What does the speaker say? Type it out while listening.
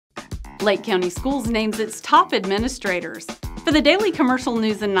Lake County Schools names its top administrators. For the Daily Commercial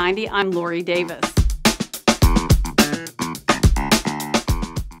News in 90, I'm Lori Davis.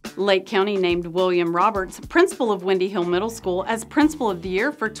 Lake County named William Roberts, principal of Windy Hill Middle School, as Principal of the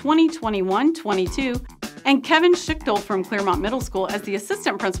Year for 2021-22, and Kevin Schichtel from Claremont Middle School as the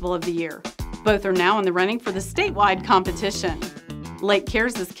Assistant Principal of the Year. Both are now in the running for the statewide competition. Lake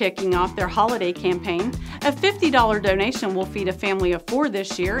Cares is kicking off their holiday campaign. A $50 donation will feed a family of 4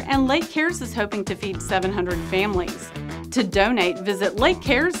 this year, and Lake Cares is hoping to feed 700 families. To donate, visit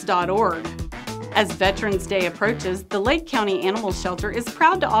lakecares.org. As Veterans Day approaches, the Lake County Animal Shelter is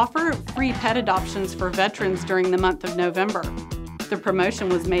proud to offer free pet adoptions for veterans during the month of November. The promotion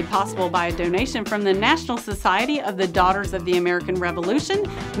was made possible by a donation from the National Society of the Daughters of the American Revolution,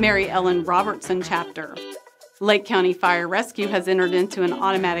 Mary Ellen Robertson Chapter. Lake County Fire Rescue has entered into an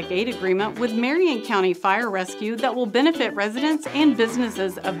automatic aid agreement with Marion County Fire Rescue that will benefit residents and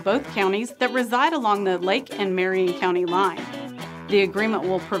businesses of both counties that reside along the Lake and Marion County line. The agreement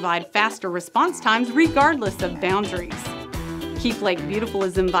will provide faster response times regardless of boundaries. Keep Lake Beautiful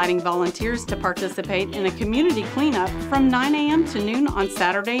is inviting volunteers to participate in a community cleanup from 9 a.m. to noon on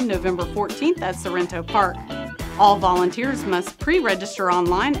Saturday, November 14th at Sorrento Park. All volunteers must pre-register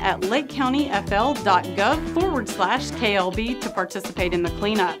online at lakecountyfl.gov/KLB to participate in the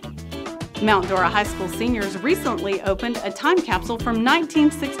cleanup. Mount Dora High School Seniors recently opened a time capsule from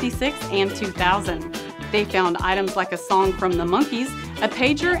 1966 and 2000. They found items like a song from the Monkees, a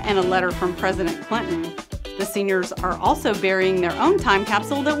pager, and a letter from President Clinton. The seniors are also burying their own time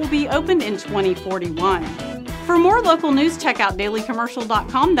capsule that will be opened in 2041. For more local news, check out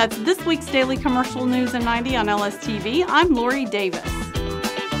dailycommercial.com. That's this week's Daily Commercial News in 90 on LSTV. I'm Lori Davis.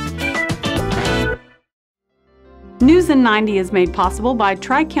 News in 90 is made possible by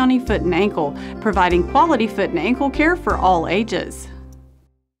Tri-County Foot and Ankle, providing quality foot and ankle care for all ages.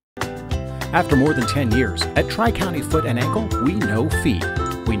 After more than 10 years, at Tri-County Foot and Ankle, we know feet.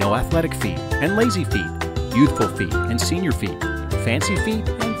 We know athletic feet and lazy feet, youthful feet and senior feet, fancy feet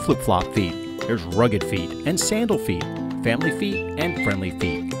and flip-flop feet. There's rugged feet and sandal feet, family feet and friendly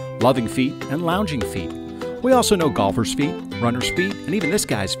feet, loving feet and lounging feet. We also know golfer's feet, runner's feet, and even this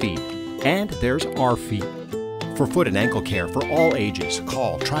guy's feet. And there's our feet. For foot and ankle care for all ages,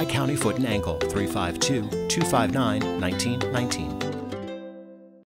 call Tri-County Foot and Ankle 352-259-1919.